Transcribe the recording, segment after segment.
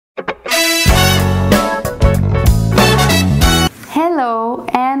Hello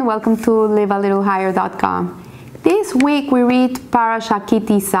and welcome to livealittlehigher.com. This week we read Parashat Ki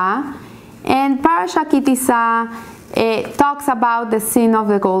Tisa, and Parashat Ki Tisa talks about the sin of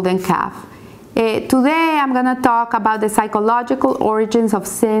the golden calf. Today I'm going to talk about the psychological origins of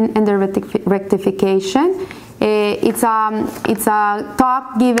sin and the rectification. It's a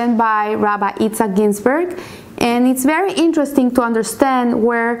talk given by Rabbi Itzhak Ginsburg, and it's very interesting to understand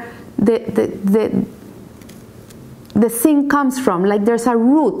where the sin comes from. Like there's a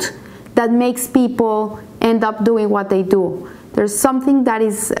root that makes people end up doing what they do. There's something that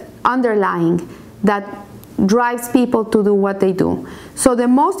is underlying that drives people to do what they do. So the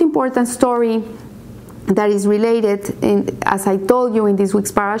most important story that is related, as I told you in this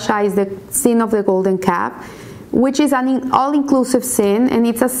week's parasha, is the sin of the golden calf, which is an all-inclusive sin, and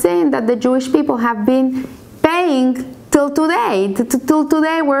it's a sin that the Jewish people have been paying till today. Till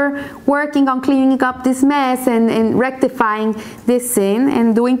today we're working on cleaning up this mess and rectifying this sin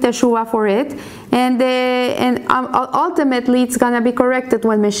and doing teshuvah for it, and ultimately it's going to be corrected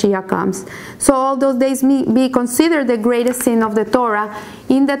when Mashiach comes. So all those days be considered the greatest sin of the Torah.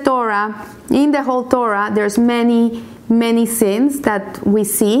 In the whole Torah, there's many sins that we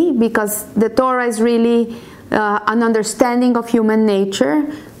see, because the Torah is really an understanding of human nature.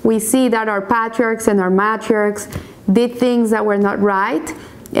 We see that our patriarchs and our matriarchs did things that were not right,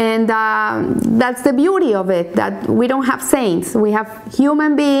 and that's the beauty of it, that we don't have saints. We have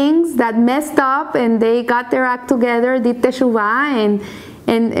human beings that messed up and they got their act together, did teshuvah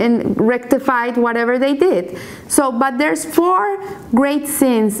and rectified whatever they did. So, but there's 4 great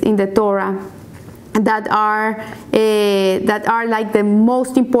sins in the Torah that are like the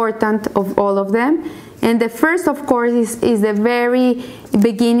most important of all of them. And the first, of course, is the very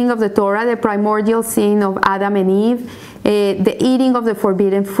beginning of the Torah, the primordial sin of Adam and Eve, the eating of the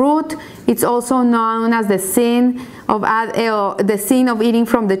forbidden fruit. It's also known as the sin of eating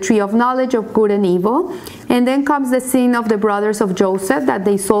from the tree of knowledge of good and evil. And then comes the sin of the brothers of Joseph, that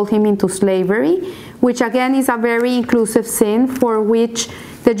they sold him into slavery, which again is a very inclusive sin for which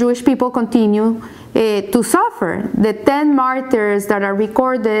the Jewish people continue to suffer. The 10 martyrs that are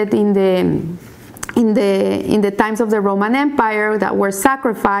recorded in the times of the Roman Empire that were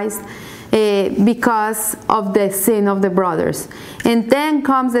sacrificed because of the sin of the brothers. And then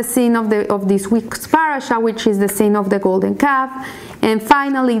comes the sin of this week's parasha, which is the sin of the golden calf. And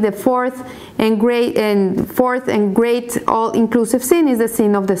finally, the fourth and great all-inclusive sin is the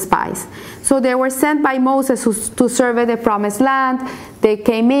sin of the spies. So they were sent by Moses to survey the promised land. They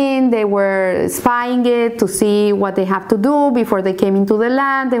came in, they were spying it to see what they have to do before they came into the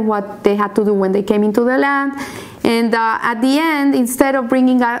land and what they had to do when they came into the land. And at the end, instead of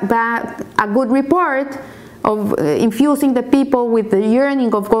bringing back a good report of infusing the people with the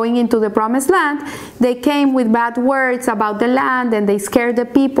yearning of going into the promised land, they came with bad words about the land, and they scared the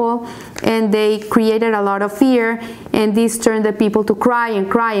people, and they created a lot of fear, and this turned the people to cry and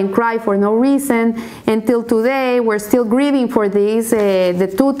cry and cry for no reason. Until today, we're still grieving for this.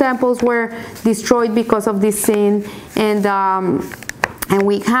 The 2 temples were destroyed because of this sin, and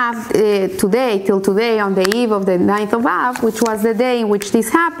we have till today, on the eve of the 9th of Av, which was the day in which this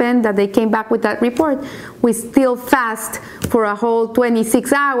happened, that they came back with that report, we still fast for a whole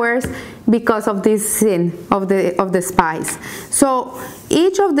 26 hours because of this sin of the spies. So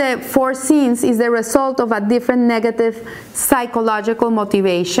each of the 4 sins is the result of a different negative psychological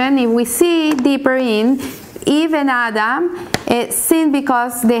motivation. If we see deeper in, Eve and Adam sinned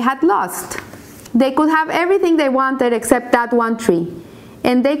because they had lost. They could have everything they wanted except that one tree.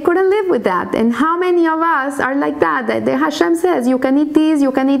 And they couldn't live with that. And how many of us are like that? That the Hashem says, you can eat this,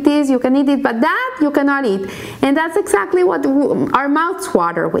 you can eat this, you can eat it, but that you cannot eat. And that's exactly what our mouths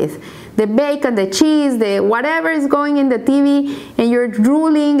water with. The bacon, the cheese, the whatever is going in the TV, and you're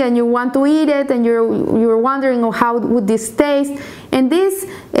drooling and you want to eat it, and you're wondering, oh, how would this taste? And this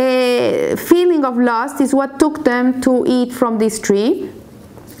feeling of lust is what took them to eat from this tree.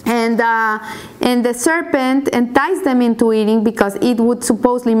 And the serpent enticed them into eating because it would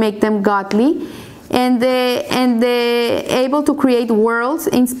supposedly make them godly, and they able to create worlds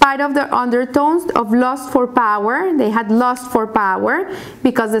in spite of their undertones of lust for power. They had lust for power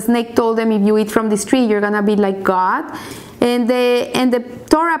because the snake told them, if you eat from this tree, you're gonna be like God. And the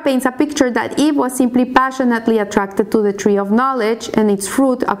Torah paints a picture that Eve was simply passionately attracted to the tree of knowledge and its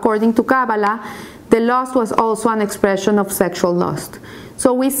fruit. According to Kabbalah, the lust was also an expression of sexual lust.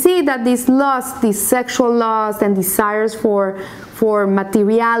 So we see that this lust, this sexual lust and desires for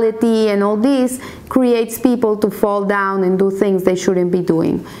materiality and all this creates people to fall down and do things they shouldn't be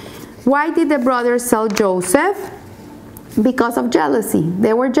doing. Why did the brothers sell Joseph? Because of jealousy.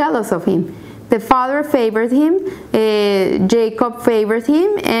 They were jealous of him. The father favored him, Jacob favored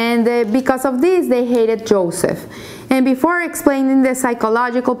him, and because of this they hated Joseph. And before explaining the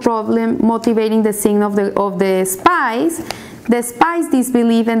psychological problem motivating the sin of the spies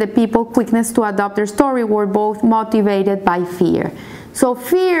disbelief and the people's quickness to adopt their story were both motivated by fear. So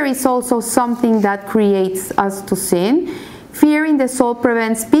fear is also something that creates us to sin. Fear in the soul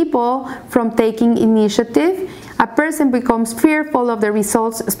prevents people from taking initiative. A person becomes fearful of the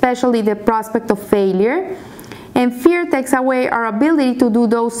results, especially the prospect of failure. And fear takes away our ability to do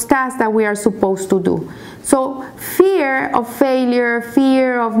those tasks that we are supposed to do. So fear of failure,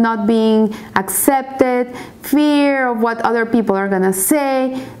 fear of not being accepted, fear of what other people are going to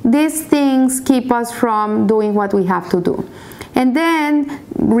say, these things keep us from doing what we have to do. And then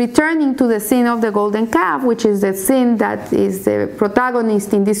returning to the sin of the golden calf, which is the sin that is the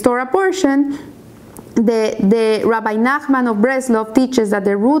protagonist in this Torah portion, the Rabbi Nachman of Breslov teaches that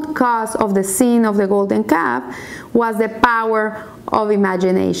the root cause of the sin of the golden calf was the power of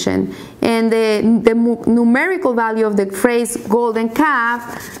imagination. And the numerical value of the phrase golden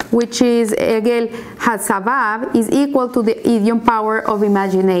calf, which is Egel Hatzavav, is equal to the idiom power of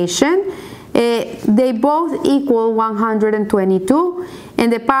imagination. They both equal 122,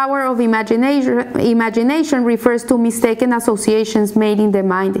 and the power of imagination refers to mistaken associations made in the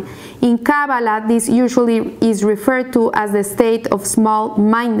mind. In Kabbalah, this usually is referred to as the state of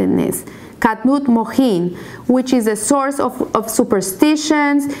small-mindedness, katnut mochin, which is a source of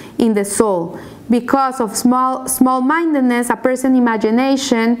superstitions in the soul. Because of small-mindedness, a person's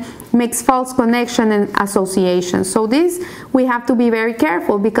imagination makes false connection and association. So this, we have to be very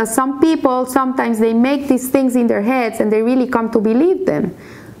careful, because some people, sometimes they make these things in their heads and they really come to believe them.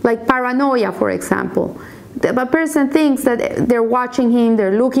 Like paranoia, for example. A person thinks that they're watching him,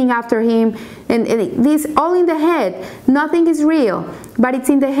 they're looking after him, and this all in the head. Nothing is real, but it's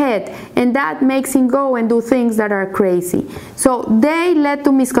in the head, and that makes him go and do things that are crazy. So they led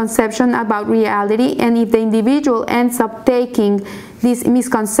to misconception about reality, and if the individual ends up taking these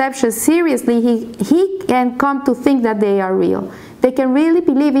misconceptions seriously, he can come to think that they are real. They can really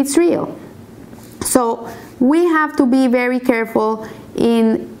believe it's real. So we have to be very careful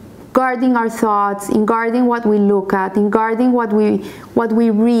in guarding our thoughts, in guarding what we look at, in guarding what we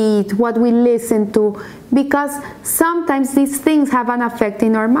read, what we listen to, because sometimes these things have an effect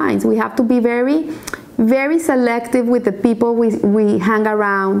in our minds. We have to be very, very selective with the people we hang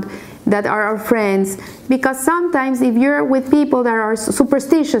around that are our friends, because sometimes if you're with people that are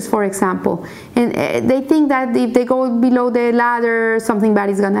superstitious, for example, and they think that if they go below the ladder, something bad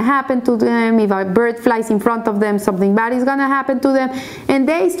is going to happen to them. If a bird flies in front of them, something bad is going to happen to them, and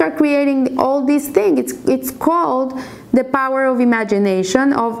they start creating all these things. It's called the power of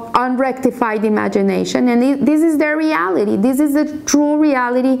imagination, of unrectified imagination, and this is their reality. This is the true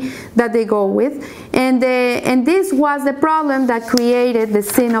reality that they go with, and this was the problem that created the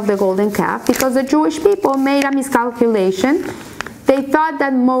sin of the golden calf, because the Jewish people made a miscalculation. They thought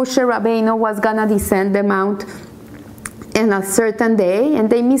that Moshe Rabbeinu was gonna descend the mount in a certain day, and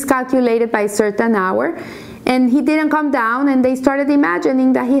they miscalculated by a certain hour, and he didn't come down, and they started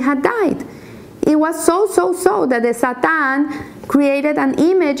imagining that he had died. It was so that the Satan created an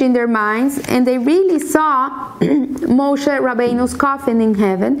image in their minds, and they really saw Moshe Rabbeinu's coffin in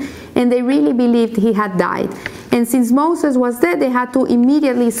heaven, and they really believed he had died. And since Moses was dead, they had to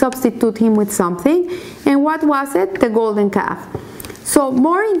immediately substitute him with something. And what was it? The golden calf. So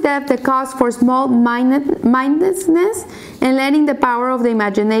more in depth, the cause for small-mindedness and letting the power of the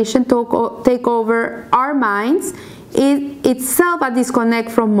imagination take over our minds is itself a disconnect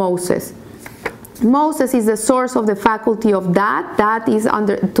from Moses. Moses is the source of the faculty of that is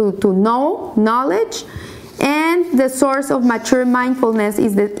to know, knowledge, and the source of mature mindfulness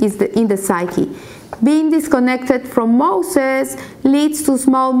is in the psyche. Being disconnected from Moses leads to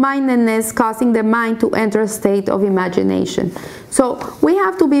small-mindedness, causing the mind to enter a state of imagination. So we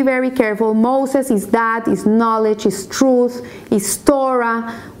have to be very careful. Moses is that, is knowledge, is truth, is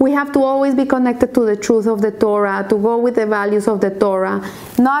Torah. We have to always be connected to the truth of the Torah, to go with the values of the Torah,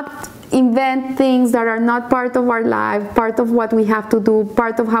 not invent things that are not part of our life, part of what we have to do,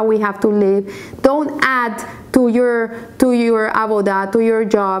 part of how we have to live. Don't add to your avodah, to your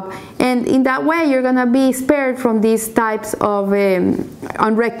job, and in that way you're going to be spared from these types of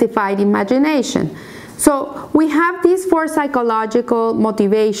unrectified imagination. So we have these four psychological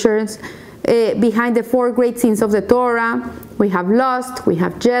motivations behind the four great sins of the Torah. We have lust, we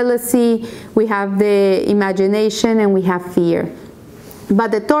have jealousy, we have the imagination, and we have fear.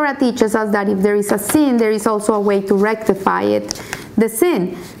 But the Torah teaches us that if there is a sin, there is also a way to rectify it. the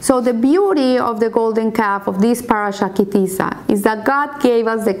sin. So the beauty of the golden calf of this parasha Ki Tisa is that God gave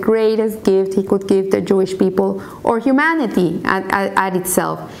us the greatest gift He could give the Jewish people or humanity at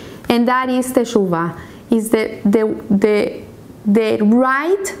itself, and that is teshuvah, is the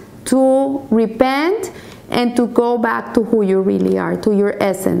right to repent and to go back to who you really are, to your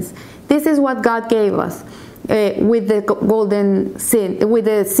essence. This is what God gave us. With the golden sin, with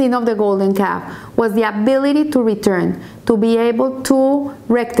the sin of the golden calf, was the ability to return, to be able to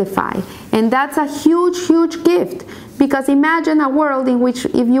rectify. And that's a huge, huge gift, because imagine a world in which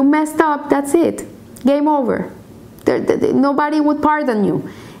if you messed up, that's it, game over. Nobody would pardon you.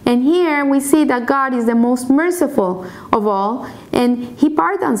 And here we see that God is the most merciful of all, and He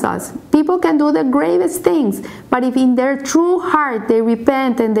pardons us. People can do the gravest things, but if in their true heart they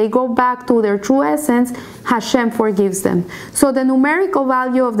repent and they go back to their true essence, Hashem forgives them. So the numerical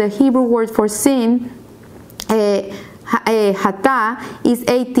value of the Hebrew word for sin, hata, is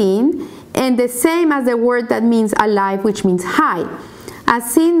 18, and the same as the word that means alive, which means high.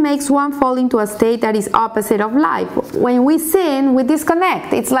 As sin makes one fall into a state that is opposite of life. When we sin, we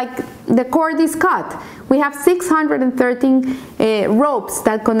disconnect. It's like the cord is cut. We have 613 ropes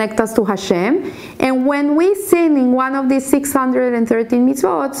that connect us to Hashem. And when we sin in one of these 613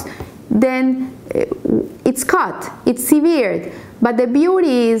 mitzvot, then it's cut, it's severed. But the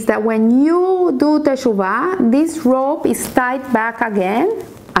beauty is that when you do teshuvah, this rope is tied back again,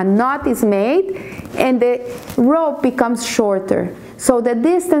 a knot is made, and the rope becomes shorter. So the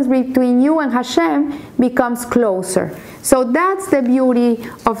distance between you and Hashem becomes closer. So that's the beauty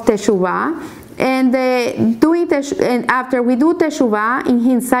of teshuvah. And and after we do teshuvah, in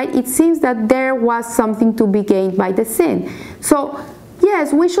hindsight, it seems that there was something to be gained by the sin. So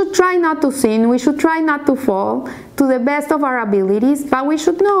yes, we should try not to sin. We should try not to fall to the best of our abilities. But we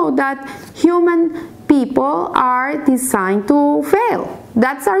should know that human people are designed to fail.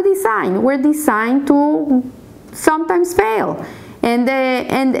 That's our design. We're designed to sometimes fail. And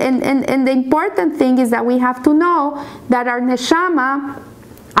the important thing is that we have to know that our neshama,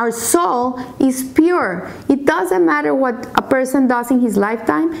 our soul, is pure. It doesn't matter what a person does in his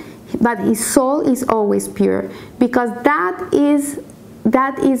lifetime, but his soul is always pure, because that is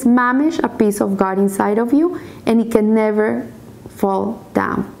mamish, a piece of God inside of you, and it can never fall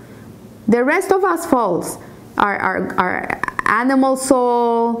down. The rest of us falls. Our animal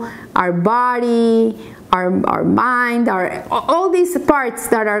soul, our body, our mind, all these parts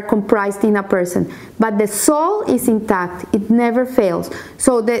that are comprised in a person. But the soul is intact. It never fails.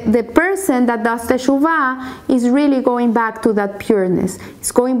 So the person that does teshuvah is really going back to that pureness.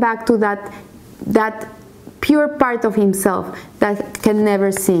 It's going back to that pure part of himself that can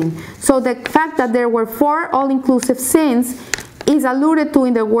never sin. So the fact that there were 4 all-inclusive sins is alluded to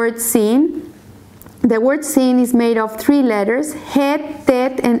in the word sin. The word sin is made of 3 letters, Het,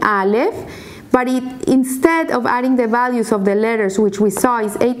 Tet, and Aleph. But instead of adding the values of the letters, which we saw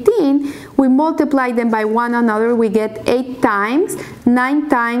is 18, we multiply them by one another. We get 8 times, 9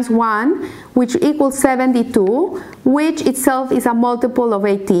 times 1, which equals 72, which itself is a multiple of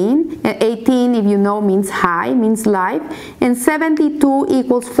 18. 18, if you know, means high, means life. And 72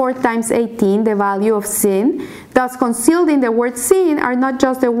 equals 4 times 18, the value of sin. Thus, concealed in the word sin are not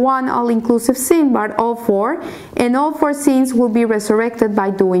just the one all-inclusive sin, but all 4. And all 4 sins will be resurrected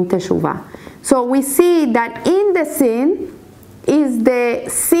by doing teshuvah. So we see that in the sin is the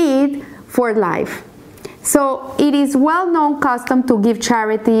seed for life. So it is well-known custom to give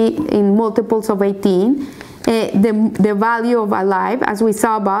charity in multiples of 18, the value of alive, as we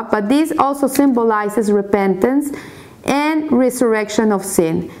saw above, but this also symbolizes repentance and resurrection of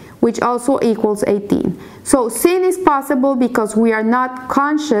sin, which also equals 18. So sin is possible because we are not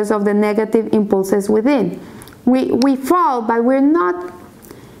conscious of the negative impulses within. We fall, but we're not.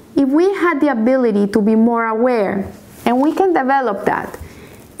 If we had the ability to be more aware, and we can develop that,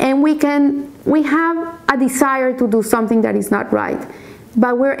 and we have a desire to do something that is not right,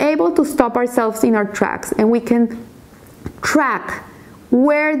 but we're able to stop ourselves in our tracks, and we can track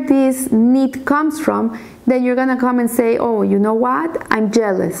where this need comes from, then you're going to come and say, oh, you know what? I'm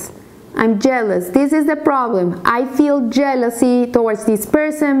jealous. I'm jealous. This is the problem. I feel jealousy towards this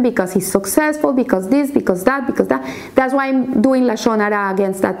person because he's successful, because this, because that, because that. That's why I'm doing Lashon Hara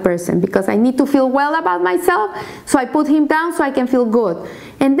against that person, because I need to feel well about myself, so I put him down so I can feel good.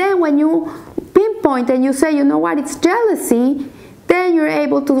 And then when you pinpoint and you say, you know what, it's jealousy, then you're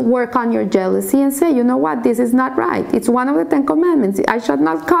able to work on your jealousy and say, you know what, this is not right. It's one of the 10 commandments. I should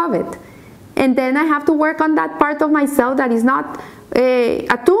not covet. And then I have to work on that part of myself that is not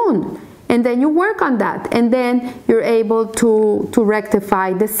attuned. and then you work on that, and then you're able to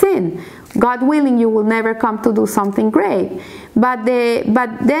rectify the sin. God willing, you will never come to do something great. But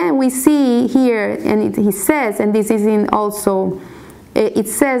then we see here, and he says, and this is in also, it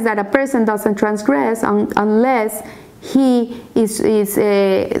says that a person doesn't transgress unless he is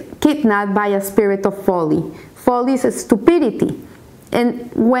kidnapped by a spirit of folly. Folly is stupidity.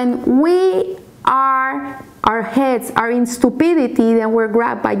 And when our heads are in stupidity, then we're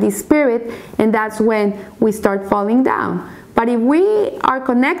grabbed by this spirit, and that's when we start falling down. But if we are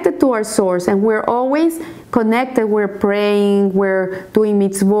connected to our source, and we're always connected, we're praying, we're doing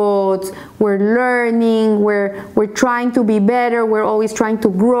mitzvot, we're learning, we're trying to be better, we're always trying to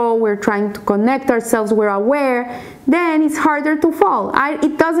grow, we're trying to connect ourselves, we're aware, then it's harder to fall.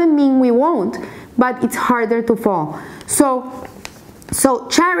 It doesn't mean we won't, but it's harder to fall. So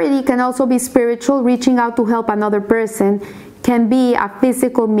charity can also be spiritual. Reaching out to help another person can be a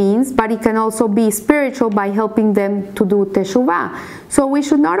physical means, but it can also be spiritual by helping them to do teshuvah. So we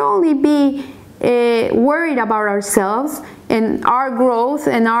should not only be worried about ourselves and our growth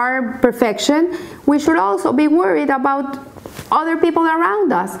and our perfection, we should also be worried about other people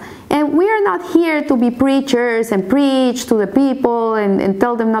around us. And we are not here to be preachers and preach to the people and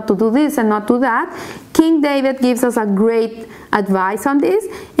tell them not to do this and not do that. King David gives us a great advice on this,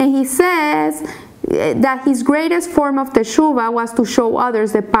 and he says that his greatest form of teshuvah was to show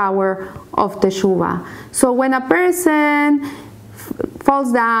others the power of teshuvah. So when a person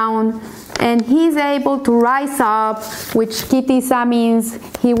falls down and he's able to rise up, which kitisa means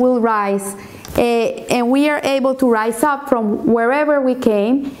he will rise, and we are able to rise up from wherever we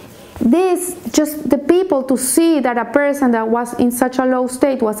came, this, just the people to see that a person that was in such a low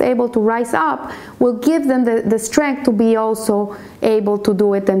state was able to rise up, will give them the strength to be also able to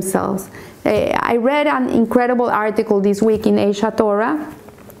do it themselves. I read an incredible article this week in Asia Torah.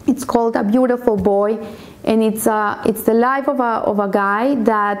 It's called A Beautiful Boy, and it's the life of a guy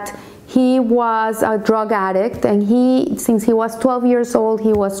that he was a drug addict, and since he was 12 years old,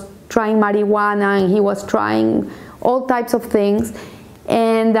 he was trying marijuana, and he was trying all types of things.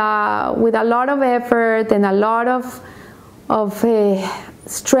 And with a lot of effort and a lot of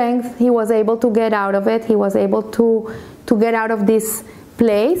strength, he was able to get out of it. He was able to get out of this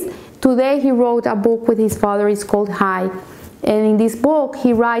place. Today he wrote a book with his father. It's called High. And in this book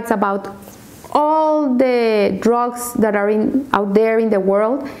he writes about all the drugs that are out there in the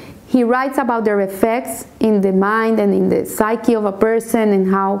world. He writes about their effects in the mind and in the psyche of a person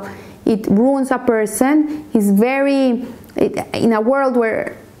and how it ruins a person. He's in a world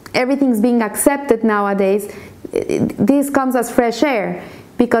where everything's being accepted nowadays, this comes as fresh air,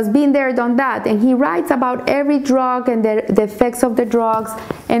 because being there, done that. And he writes about every drug and the effects of the drugs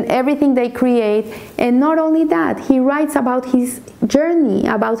and everything they create. And not only that, he writes about his journey,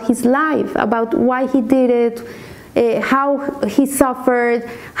 about his life, about why he did it, how he suffered,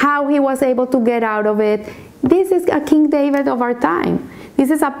 how he was able to get out of it. This is a King David of our time. This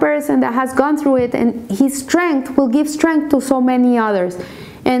is a person that has gone through it, and his strength will give strength to so many others.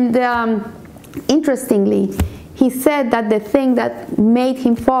 And interestingly, he said that the thing that made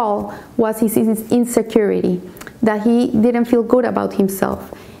him fall was his insecurity, that he didn't feel good about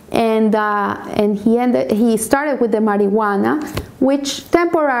himself. And he started with the marijuana, which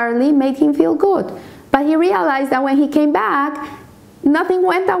temporarily made him feel good. But he realized that when he came back, nothing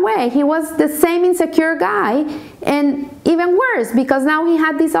went away. He was the same insecure guy, and even worse, because now he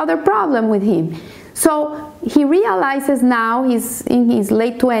had this other problem with him. So he realizes now, he's in his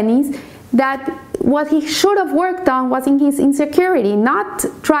late 20s, that what he should have worked on was in his insecurity, not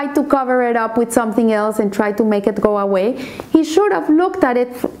try to cover it up with something else and try to make it go away. He should have looked at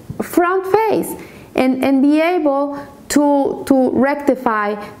it front face and be able to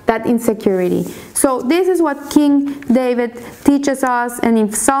rectify that insecurity. So this is what King David teaches us. And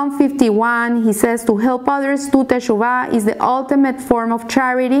in Psalm 51, he says, to help others do teshuvah is the ultimate form of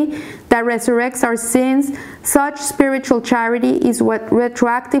charity that resurrects our sins. Such spiritual charity is what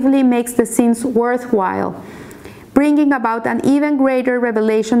retroactively makes the sins worthwhile, bringing about an even greater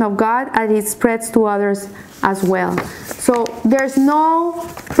revelation of God as it spreads to others as well. So there's no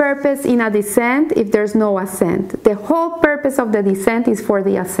purpose in a descent if there's no ascent. The whole purpose of the descent is for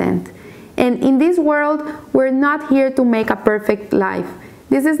the ascent. And in this world, we're not here to make a perfect life.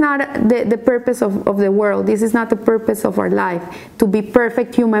 This is not the purpose of the world. This is not the purpose of our life, to be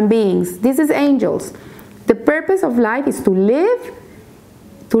perfect human beings. This is angels. The purpose of life is to live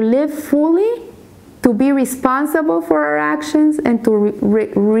fully, to be responsible for our actions, and to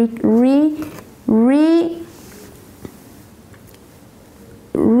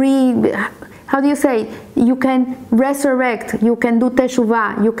how do you say, you can resurrect, you can do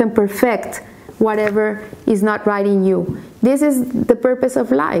teshuvah, you can perfect whatever is not right in you. This is the purpose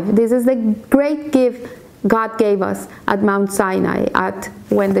of life. This is the great gift God gave us at Mount Sinai,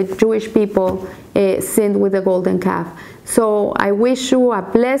 when the Jewish people sinned with the golden calf. So I wish you a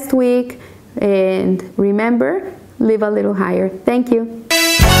blessed week, and remember, live a little higher. Thank you.